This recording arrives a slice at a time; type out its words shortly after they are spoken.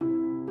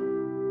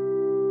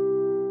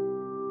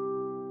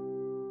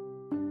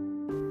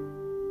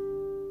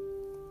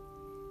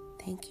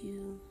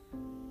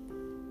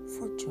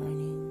for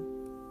joining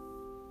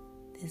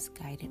this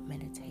guided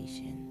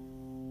meditation.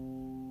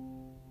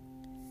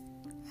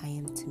 I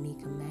am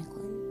Tamika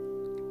Macklin,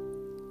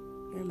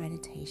 your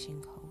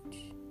meditation coach.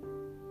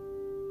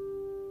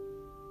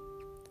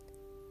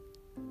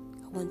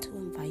 I want to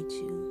invite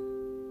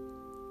you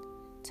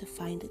to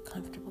find a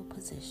comfortable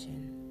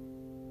position,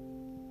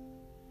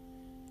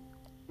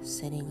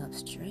 sitting up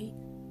straight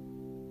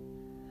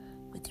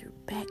with your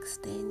back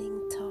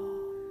standing tall,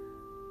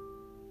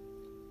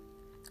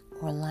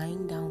 or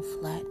lying down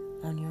flat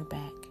on your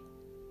back.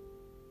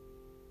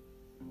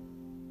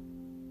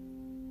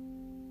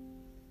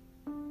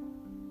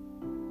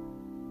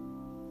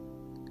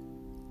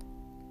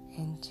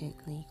 And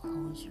gently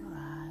close your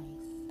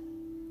eyes.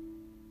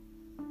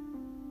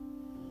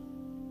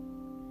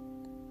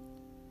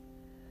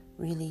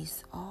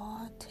 Release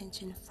all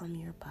tension from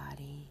your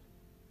body.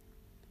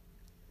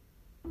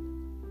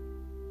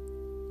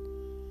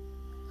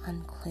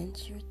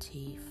 Unclench your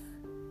teeth.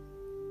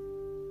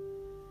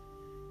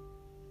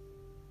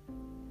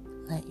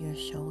 Let your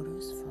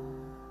shoulders fall.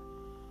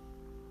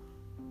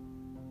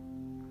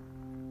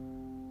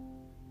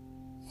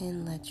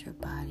 And let your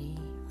body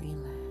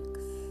relax.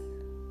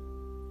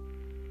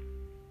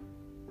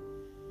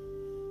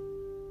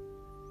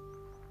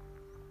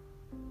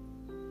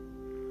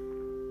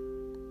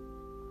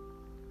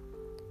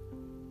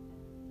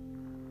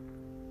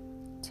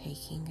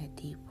 Taking a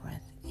deep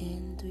breath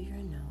in through your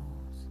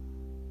nose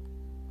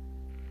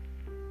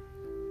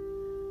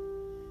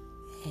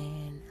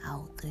and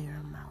out through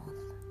your mouth.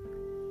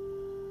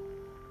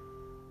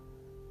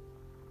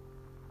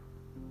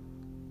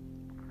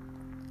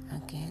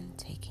 Again,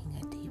 taking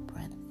a deep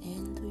breath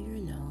in through your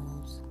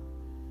nose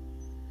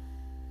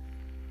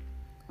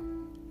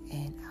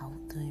and out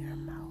through your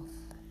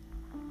mouth.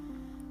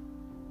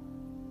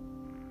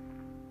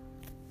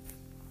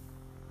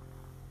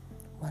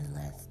 One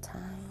last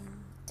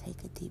time.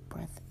 Take a deep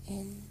breath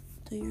in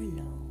through your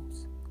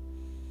nose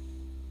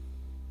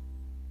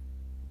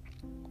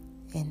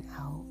and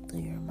out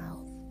through your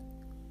mouth.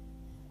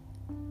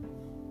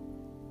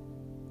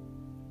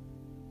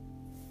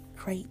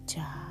 Great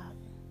job.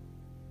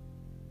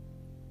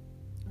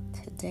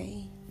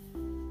 Today,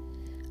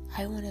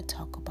 I want to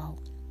talk about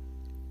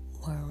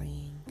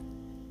worrying.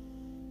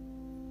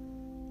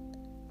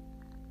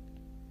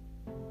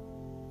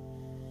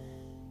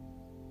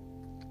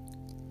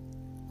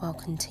 While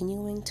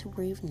continuing to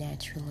breathe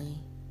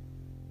naturally,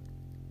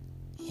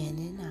 in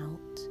and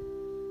out,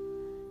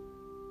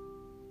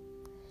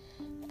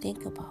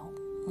 think about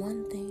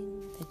one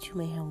thing that you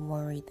may have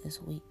worried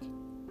this week.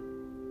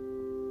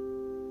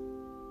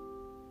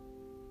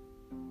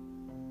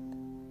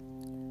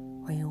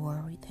 Were you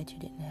worried that you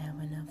didn't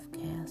have enough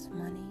gas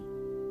money?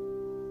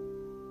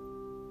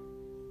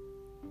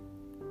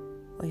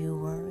 Were you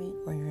worried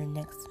where your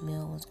next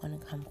meal was going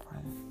to come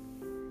from?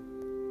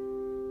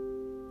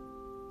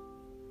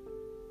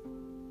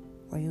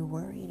 Were you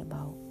worried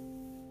about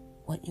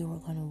what you were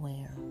going to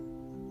wear?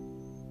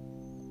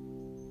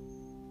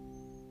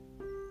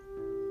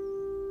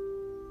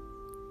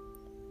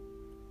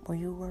 Were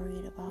you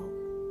worried about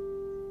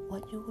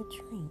what you would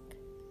drink?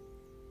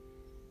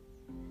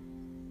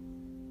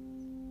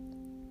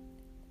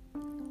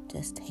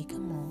 Just take a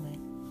moment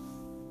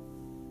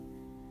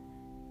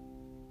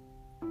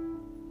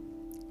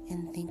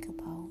and think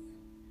about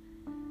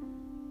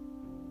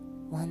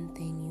one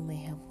thing you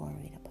may have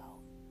worried about.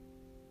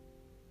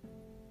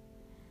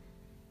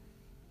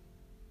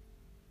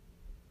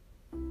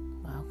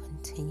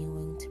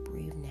 Continuing to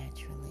breathe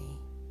naturally.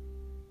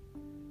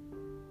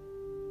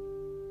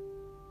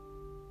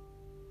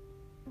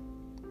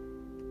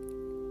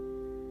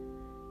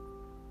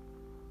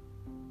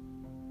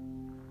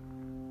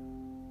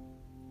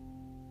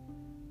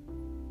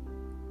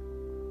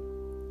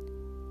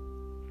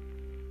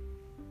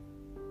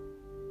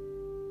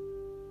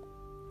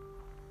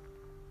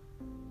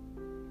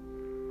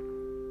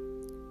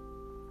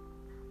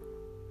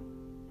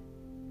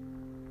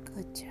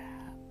 Good job.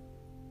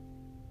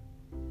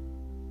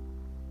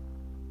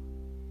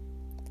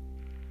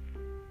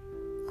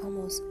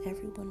 Almost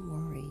everyone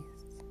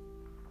worries.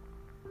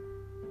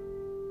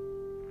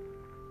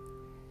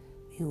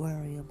 We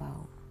worry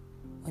about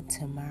what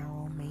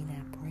tomorrow may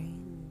not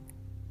bring.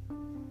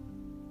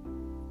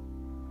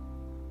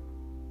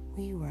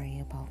 We worry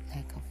about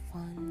lack of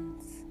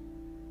funds.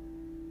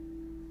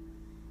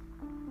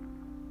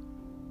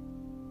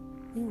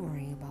 We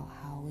worry about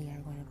how we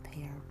are going to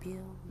pay our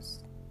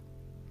bills.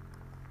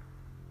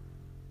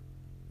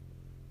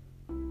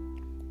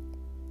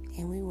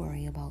 And we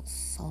worry about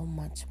so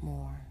much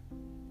more.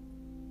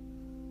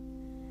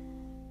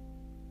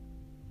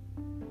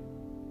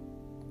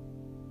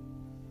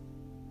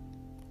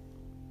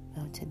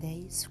 Now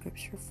today's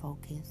scripture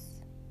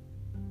focus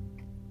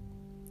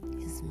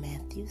is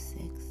Matthew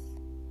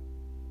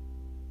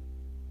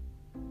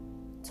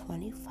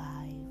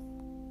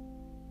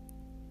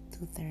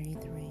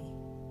 6:25-33.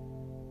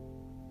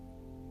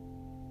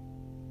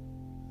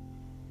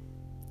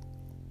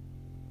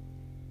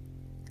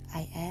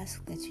 I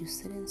ask that you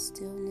sit in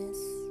stillness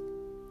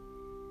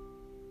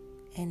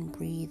and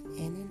breathe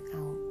in and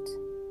out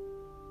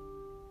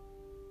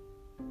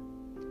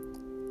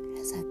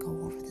as I go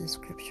over the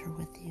scripture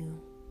with you.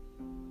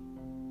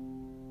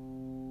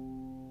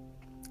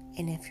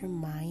 And if your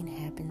mind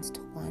happens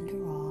to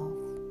wander off,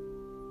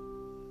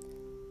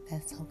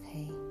 that's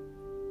okay.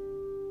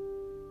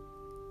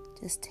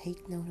 Just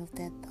take note of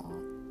that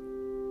thought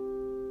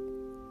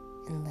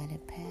and let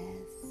it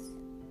pass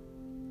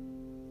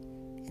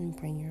and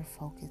bring your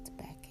focus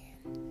back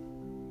in.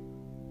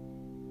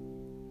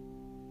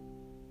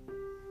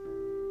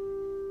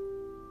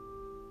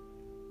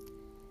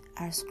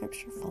 Our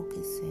scripture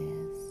focus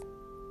says,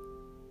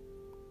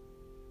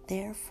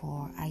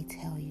 "Therefore I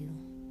tell you,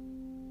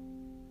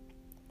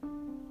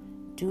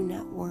 do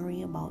not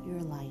worry about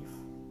your life,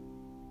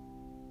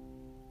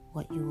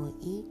 what you will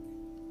eat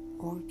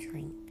or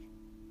drink,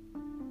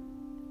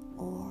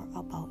 or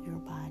about your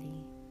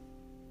body,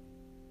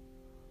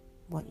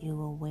 what you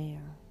will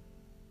wear.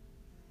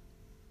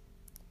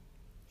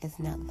 Is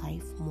not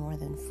life more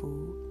than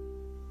food,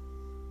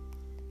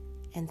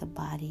 and the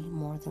body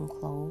more than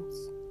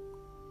clothes?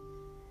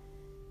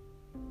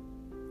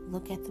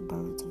 Look at the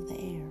birds of the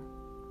air.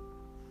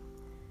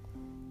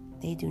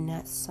 They do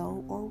not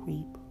sow or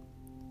reap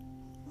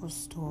or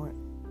store it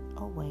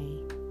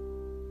away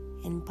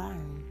in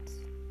barns,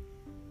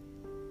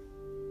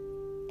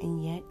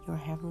 and yet your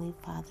heavenly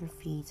Father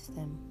feeds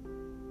them.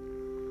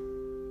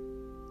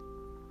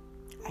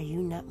 Are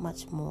you not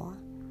much more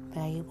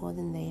valuable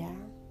than they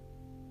are?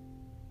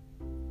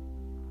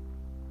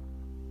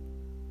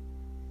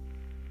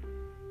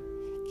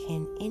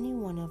 Can any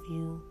one of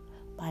you,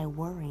 by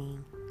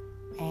worrying,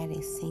 add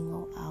a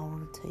single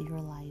hour to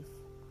your life?"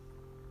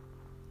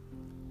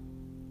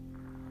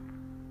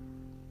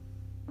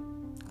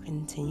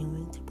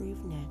 Continuing to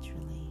breathe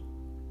naturally.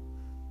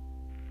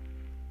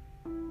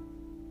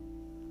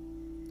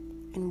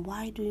 "And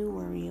why do you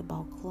worry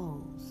about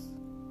clothes?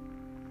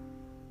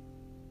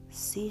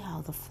 See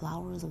how the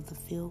flowers of the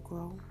field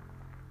grow?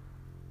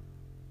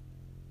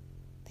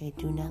 They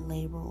do not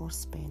labor or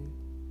spin.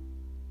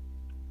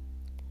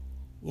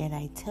 Yet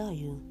I tell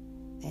you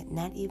that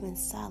not even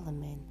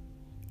Solomon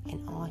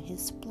in all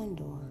his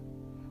splendor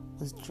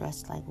was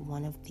dressed like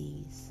one of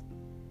these.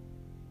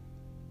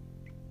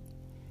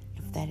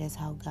 If that is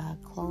how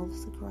God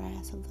clothes the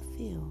grass of the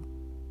field,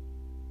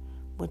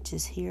 which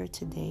is here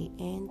today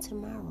and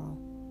tomorrow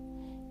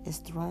is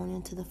thrown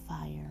into the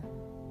fire,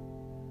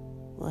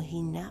 will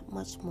he not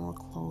much more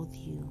clothe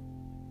you,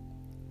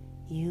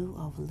 you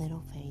of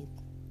little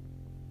faith?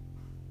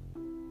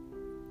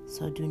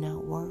 So do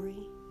not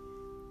worry,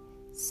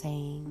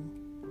 saying,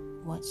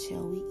 what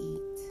shall we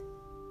eat?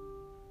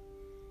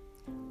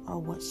 Or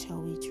what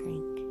shall we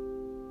drink?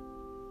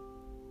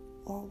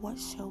 Or what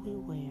shall we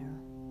wear?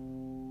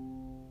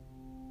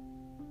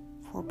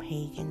 For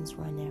pagans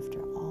run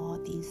after all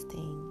these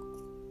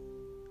things,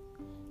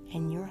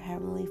 and your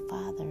heavenly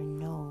Father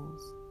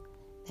knows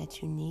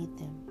that you need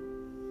them.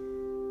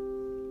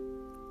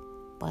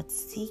 But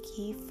seek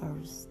ye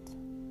first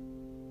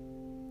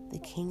the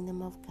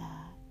kingdom of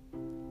God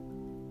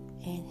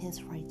and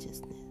his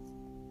righteousness,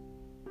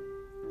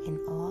 and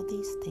all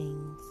these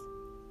things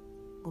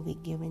will be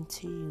given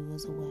to you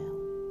as well."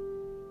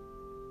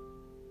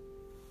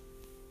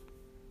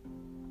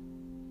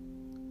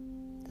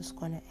 Just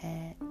going to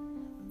add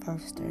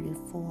verse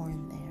 34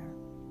 in there.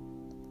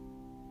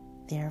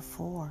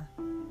 "Therefore,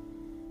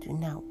 do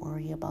not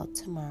worry about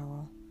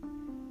tomorrow,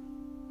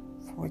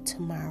 for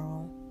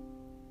tomorrow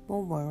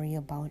will worry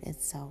about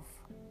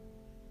itself.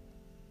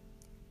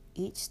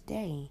 Each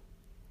day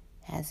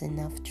has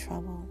enough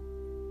trouble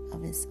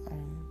of its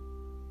own."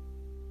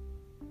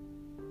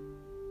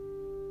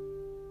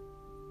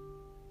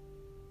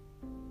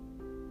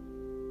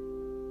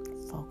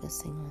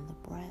 Focusing on the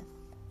breath.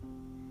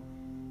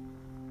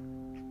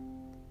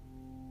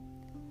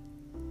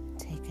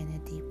 Taking a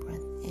deep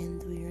breath in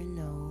through your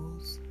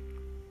nose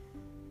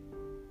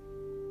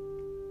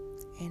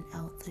and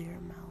out through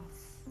your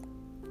mouth.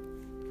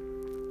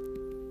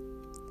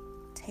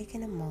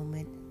 Taking a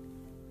moment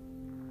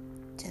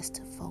just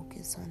to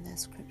focus on that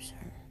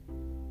scripture.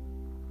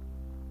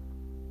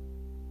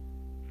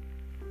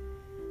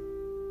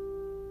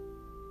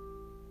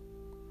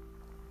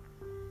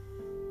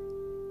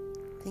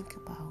 Think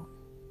about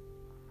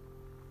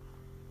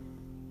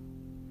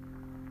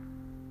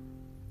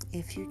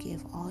if you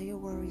give all your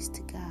worries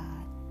to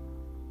God,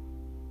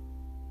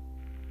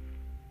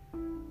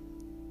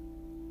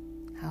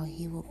 how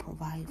he will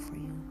provide for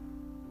you,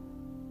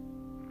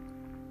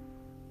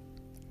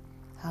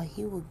 how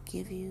he will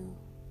give you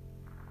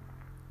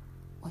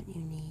what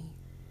you need.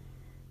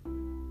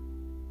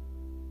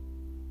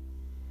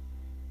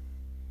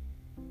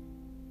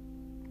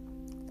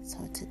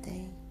 So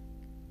today,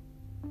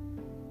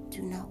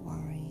 do not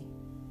worry.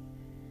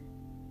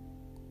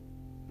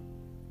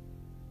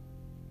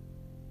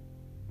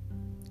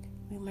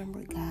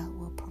 Remember, God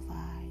will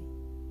provide.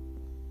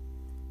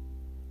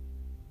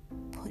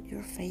 Put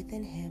your faith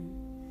in him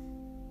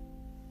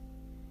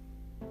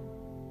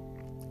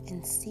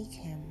and seek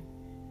him.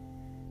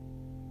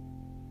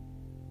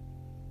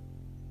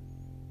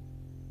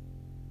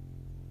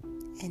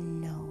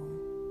 and know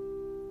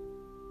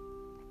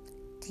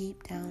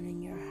deep down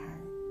in your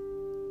heart,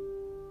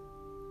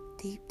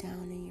 deep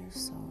down in your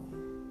soul,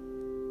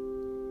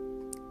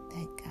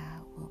 that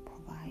God will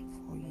provide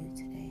for you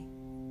today.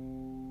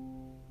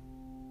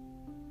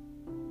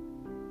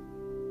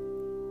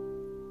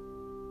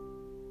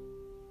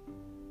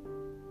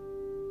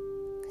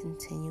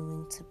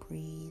 Continuing to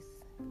breathe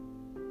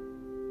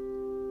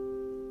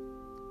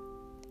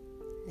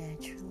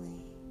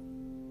naturally.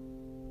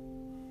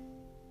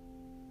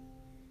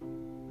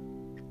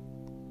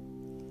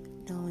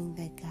 Knowing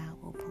that God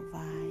will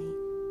provide.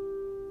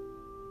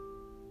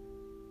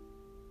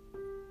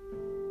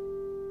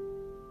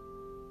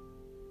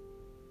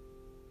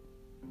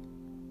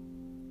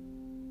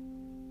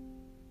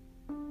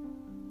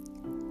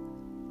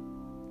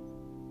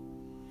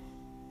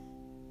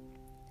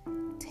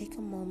 Take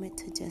a moment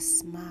to just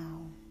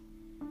smile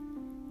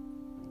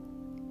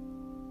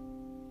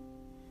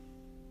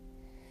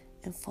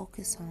and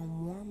focus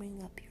on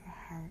warming up your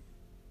heart.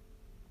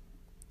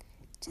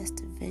 Just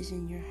to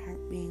vision your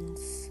heart being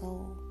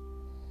so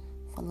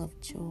full of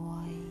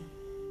joy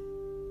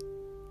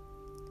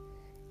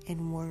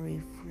and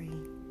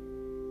worry-free.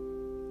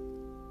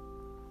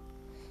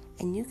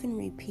 And you can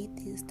repeat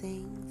these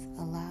things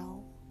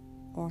aloud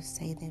or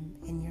say them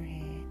in your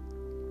head.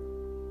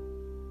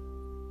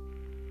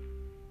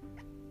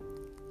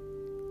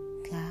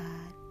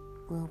 God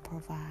will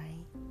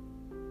provide.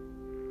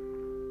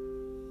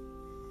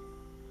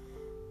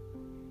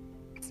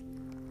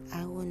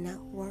 I will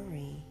not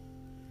worry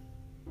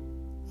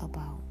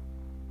about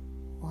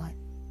what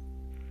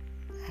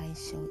I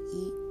shall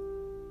eat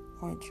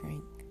or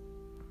drink.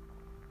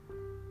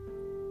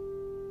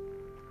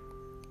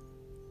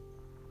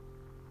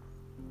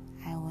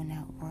 I will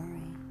not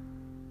worry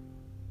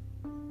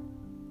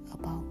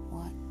about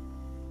what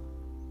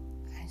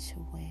I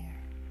shall wear.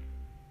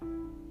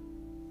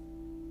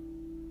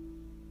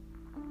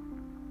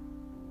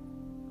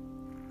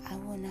 I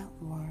will not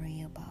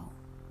worry about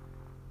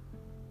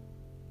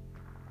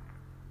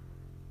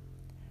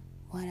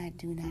what I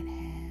do not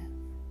have.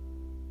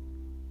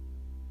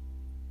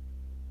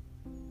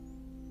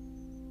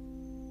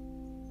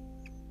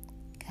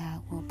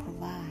 God will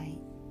provide.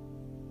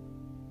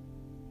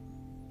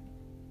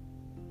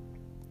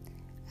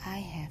 I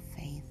have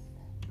faith.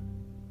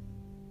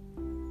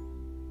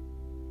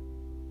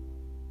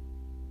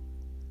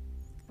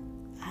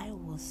 I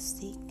will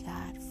seek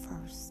God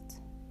first.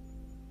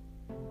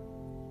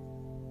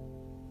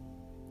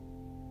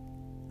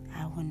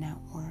 I will not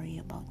worry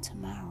about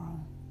tomorrow.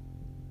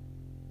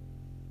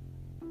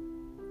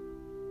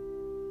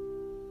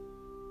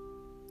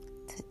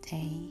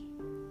 Today,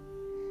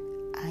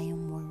 I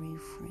am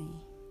worry-free.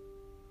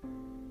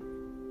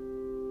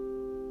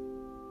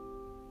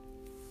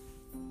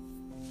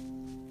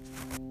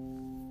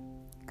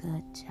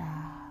 Good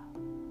job.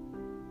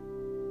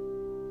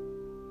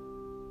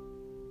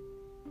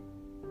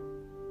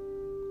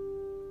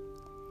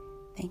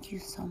 Thank you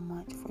so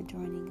much for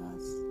joining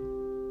us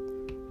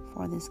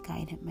for this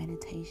guided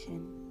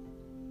meditation.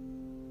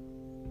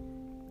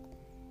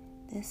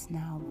 This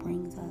now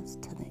brings us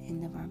to the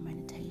end of our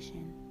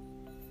meditation.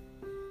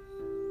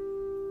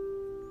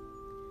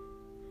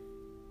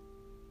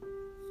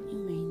 You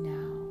may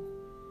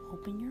now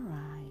open your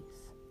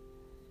eyes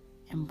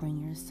and bring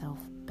yourself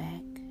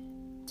back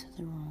to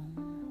the room.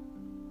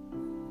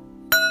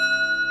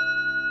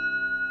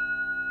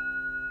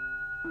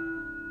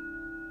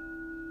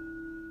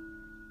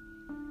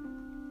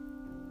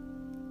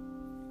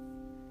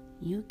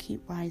 You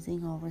keep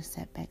rising over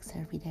setbacks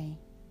every day.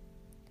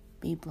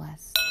 Be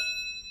blessed.